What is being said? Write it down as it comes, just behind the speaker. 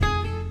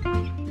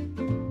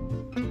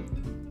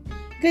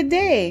Good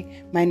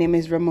day, my name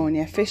is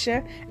Ramonia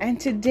Fisher, and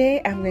today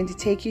I'm going to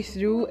take you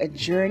through a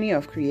journey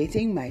of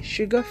creating my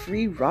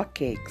sugar-free rock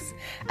cakes,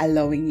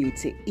 allowing you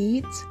to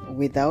eat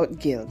without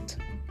guilt.